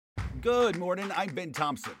Good morning, I'm Ben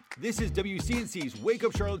Thompson. This is WCNC's Wake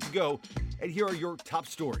Up Charlotte to Go, and here are your top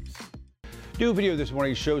stories. New video this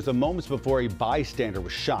morning shows the moments before a bystander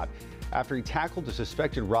was shot after he tackled a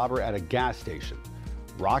suspected robber at a gas station.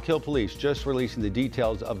 Rock Hill Police just releasing the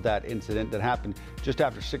details of that incident that happened just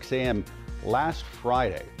after 6 a.m. last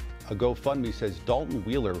Friday. A GoFundMe says Dalton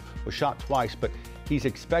Wheeler was shot twice, but he's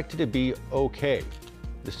expected to be okay.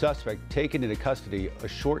 The suspect taken into custody a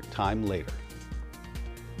short time later.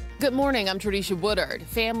 Good morning, I'm Tradisha Woodard.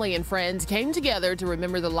 Family and friends came together to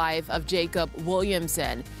remember the life of Jacob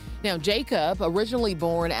Williamson. Now, Jacob, originally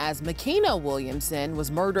born as Makina Williamson,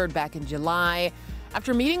 was murdered back in July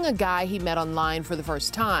after meeting a guy he met online for the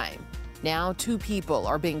first time. Now, 2 people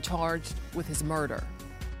are being charged with his murder.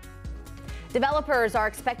 Developers are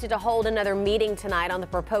expected to hold another meeting tonight on the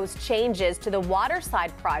proposed changes to the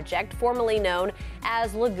Waterside project, formerly known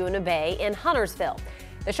as Laguna Bay in Huntersville.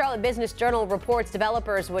 The Charlotte Business Journal reports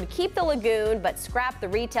developers would keep the lagoon but scrap the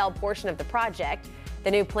retail portion of the project.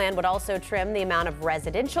 The new plan would also trim the amount of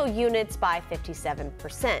residential units by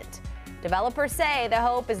 57%. Developers say the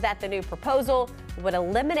hope is that the new proposal would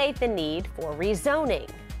eliminate the need for rezoning.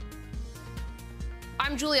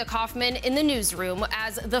 I'm Julia Kaufman in the newsroom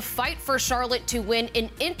as the fight for Charlotte to win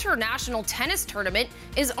an international tennis tournament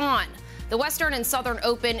is on. The Western and Southern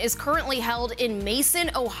Open is currently held in Mason,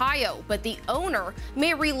 Ohio, but the owner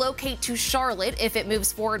may relocate to Charlotte if it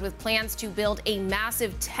moves forward with plans to build a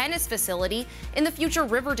massive tennis facility in the future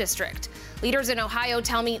River District. Leaders in Ohio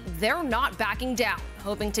tell me they're not backing down,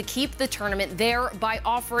 hoping to keep the tournament there by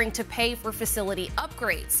offering to pay for facility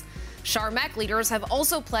upgrades. Charmec leaders have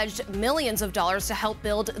also pledged millions of dollars to help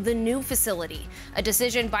build the new facility. A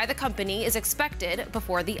decision by the company is expected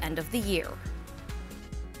before the end of the year.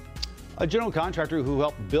 A general contractor who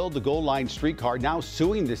helped build the Gold Line streetcar now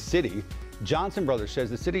suing the city. Johnson Brothers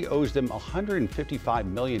says the city owes them $155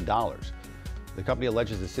 million. The company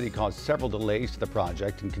alleges the city caused several delays to the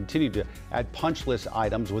project and continued to add punch list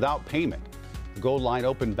items without payment. The Gold Line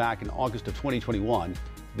opened back in August of 2021.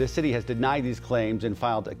 The city has denied these claims and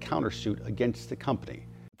filed a countersuit against the company.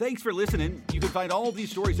 Thanks for listening. You can find all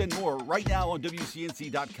these stories and more right now on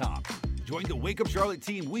WCNC.com. Join the Wake Up Charlotte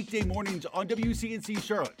team weekday mornings on WCNC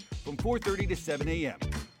Charlotte from 4:30 to 7 a.m.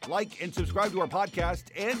 Like and subscribe to our podcast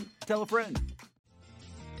and tell a friend.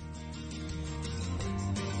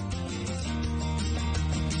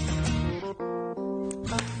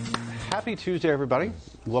 Happy Tuesday, everybody.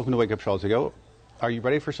 Welcome to Wake Up Charlotte to Go. Are you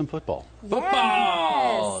ready for some football?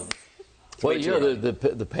 Football! Yes. Well, you know,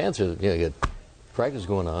 the Panthers, got practice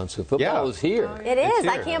going on, so football is here. It is.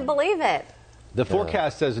 I can't believe it. The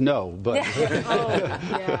forecast says no, but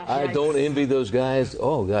I don't envy those guys.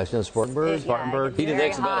 Oh, gosh, now Spartanburg. He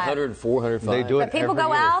next about 104, 105. They do it. But people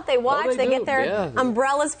go out, they watch, they get their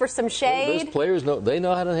umbrellas for some shade. Those players know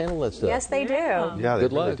how to handle that stuff. Yes, they do. Yeah, they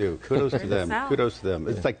really do. Kudos to them. Kudos to them.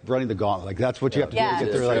 It's like running the gauntlet. Like that's what you have to do to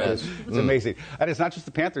get through like this. It's amazing. And it's not just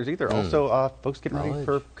the Panthers either. Also, folks getting ready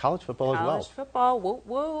for college football as well. College football, woo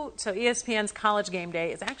woo. So ESPN's College Game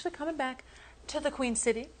Day is actually coming back to the Queen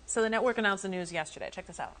City. So the network announced the news yesterday. Check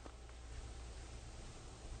this out.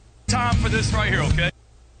 Time for this right here, okay?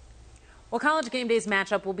 Well, College Game Day's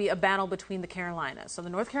matchup will be a battle between the Carolinas. So the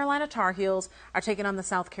North Carolina Tar Heels are taking on the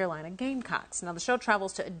South Carolina Gamecocks. Now, the show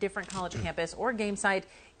travels to a different college campus or game site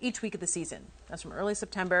each week of the season. That's from early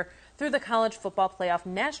September through the College Football Playoff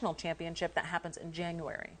National Championship that happens in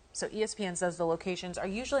January. So ESPN says the locations are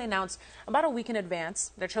usually announced about a week in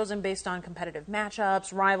advance. They're chosen based on competitive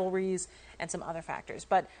matchups, rivalries, and some other factors.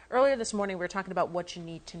 But earlier this morning, we were talking about what you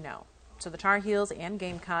need to know. So the Tar Heels and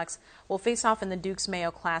Gamecocks will face off in the Duke's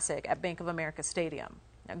Mayo Classic at Bank of America Stadium.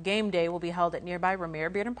 Now, Game Day will be held at nearby Ramir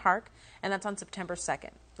Bearden Park, and that's on September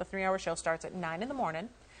 2nd. The 3-hour show starts at 9 in the morning.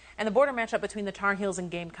 And the border matchup between the Tar Heels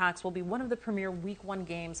and Gamecocks will be one of the premier Week 1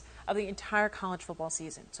 games of the entire college football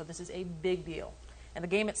season. So this is a big deal. And the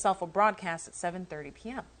game itself will broadcast at 7:30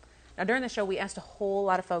 p.m. Now, during the show, we asked a whole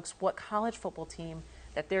lot of folks what college football team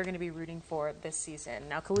that they're going to be rooting for this season.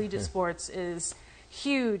 Now, collegiate sports is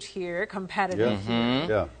huge here, competitive here.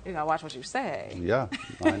 Yeah. You gotta watch what you say. Yeah,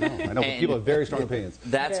 I know. People have very strong opinions.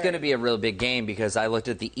 That's going to be a real big game because I looked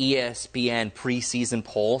at the ESPN preseason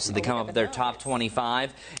poll, so they come up with their top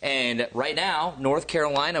 25. And right now, North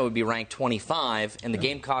Carolina would be ranked 25, and the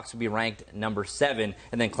Gamecocks would be ranked number 7,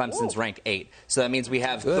 and then Clemson's ranked 8. So that means we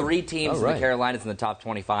have 3 teams in the Carolinas in the top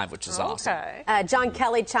 25, which is awesome. John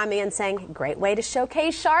Kelly chiming in saying, great way to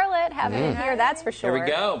showcase Charlotte, having it here, that's for sure. Here we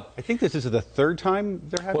go. I think this is the 3rd time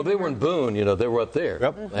they're having. Well, they were in Boone, they were up there.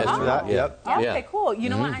 Yep. After that. Yep. Okay, cool. You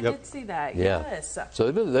know what? I did see that. Yeah. Yes.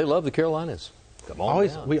 So they love the Carolinas.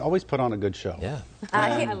 We always put on a good show. Yeah.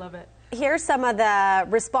 I love it. Here's some of the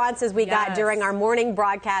responses we got during our morning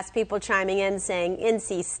broadcast. People chiming in saying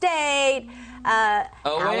NC State,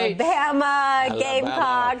 Alabama,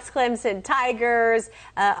 Gamecocks, Clemson Tigers,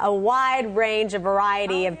 a wide range, a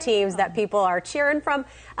variety of teams that people are cheering from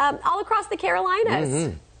all across the Carolinas.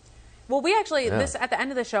 Mm-hmm. Well, we actually, at the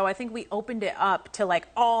end of the show, I think we opened it up to like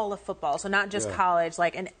all of football, so not just college,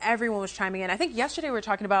 and everyone was chiming in. I think yesterday we were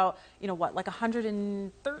talking about, like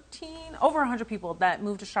 113, over 100 people that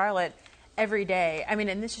moved to Charlotte every day. I mean,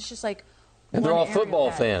 and this is just like, and they're all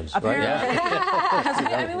football fans, right?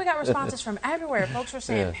 Yeah. We got responses from everywhere. Folks were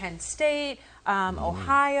saying Penn State,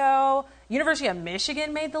 Ohio, University of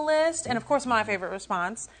Michigan made the list, and of course my favorite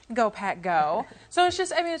response, Go Pack Go. So it's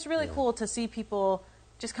just, it's really cool to see people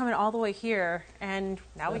just coming all the way here, and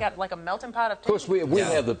now we got like a melting pot of teams. Of course, we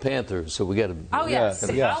have the Panthers, so we got to. Oh yes,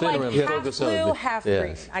 half blue, half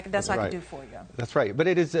green. That's what I can do for you. That's right, but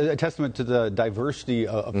it is a testament to the diversity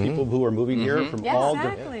of people who are moving here from all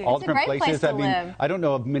different places. I mean, I don't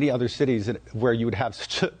know of many other cities where you would have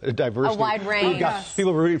such a diversity. A wide range. You've got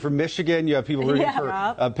people rooting for Michigan. You have people rooting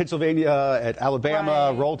for Pennsylvania, at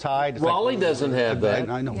Alabama, Roll Tide. Raleigh doesn't have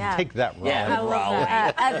that. I know. Take that, Raleigh. Yeah,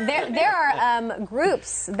 Raleigh. There are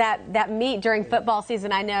groups that meet during football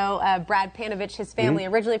season. I know Brad Panovich, his family,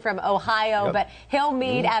 originally from Ohio, but he'll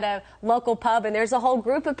meet at a local pub, and there's a whole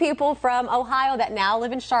group of people from Ohio that now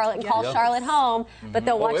live in Charlotte and call Charlotte home, but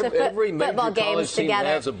they'll watch the football games together.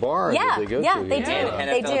 Has a bar they go to. They do.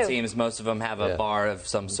 And NFL teams, most of them have a bar of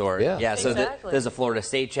some sort. Yeah, so there's a Florida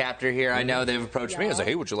State chapter here. I know they've approached me. I was like,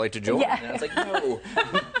 hey, would you like to join? And I was like, no.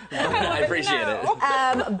 I appreciate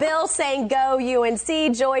it. Bill saying go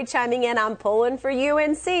UNC. Joy chiming in, I'm pulling for UNC.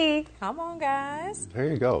 Come on, guys. There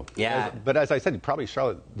you go. Yeah. But as I said, probably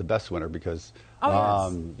Charlotte the best winner because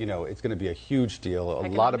it's going to be a huge deal. A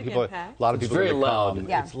lot of people are very loud.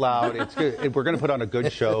 Yeah. It's loud. It's good. We're going to put on a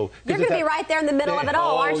good show. You're going to be right there in the middle of it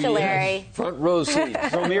all, aren't you, Larry? Front row seat.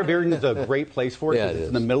 Romare Bearden is a great place for it. Yeah, it's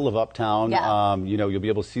in the middle of Uptown. Yeah. You'll be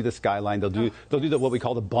able to see the skyline. They'll do what we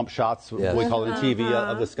call the bump shots. What we call it on TV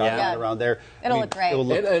of the skyline around there. It'll look great.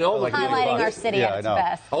 And all the highlighting our city at its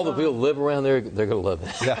best. All the people who live around there, they're going to love it.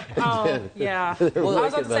 Yeah. I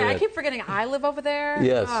was about to say, I keep forgetting I live over there.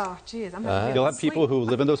 Yes. Oh, geez. You'll have people who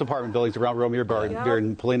live in those apartment buildings around Romare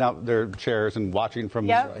Bearden pulling out their chairs and watching from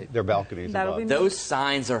their balconies. Those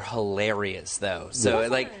signs are hilarious, though. So,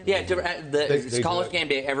 it's college game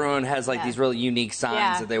day. Everyone has these really unique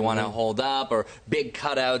signs that they want to hold up, or big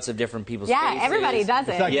cutouts of different people's faces. Everybody does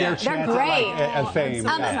it. They're great. At fame.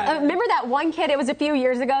 Remember that one kid? It was a few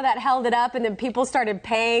years ago that held it up, and then people started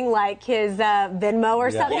paying his Venmo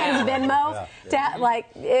or something. His Venmo.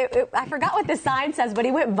 I forgot what the sign says, but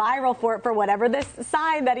he went viral for whatever this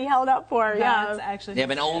sign that he held up for. That's actually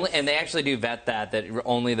and they actually do vet that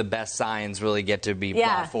only the best signs really get to be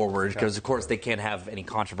brought forward, because of course they can't have any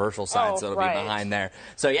controversial signs that'll be behind there.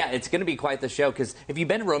 So it's going to be quite the show, because if you've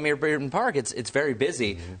been to Romare Bearden Park, it's very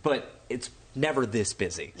busy, but it's never this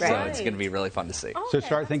busy. So it's going to be really fun to see. So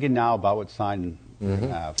start thinking now about what sign you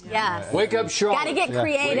have. Yes. Wake up, Charlotte. Got to get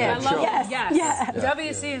creative. Yes.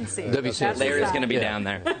 WCNC. Larry's going to be down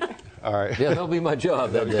there. All right. Yeah, that'll be my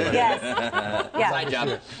job that day. Side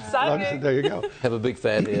job. There you go. Have a big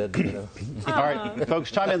fat head. All right,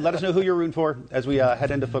 folks, chime in. Let us know who you're rooting for as we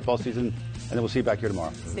head into football season, and then we'll see you back here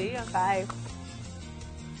tomorrow. See ya. Bye.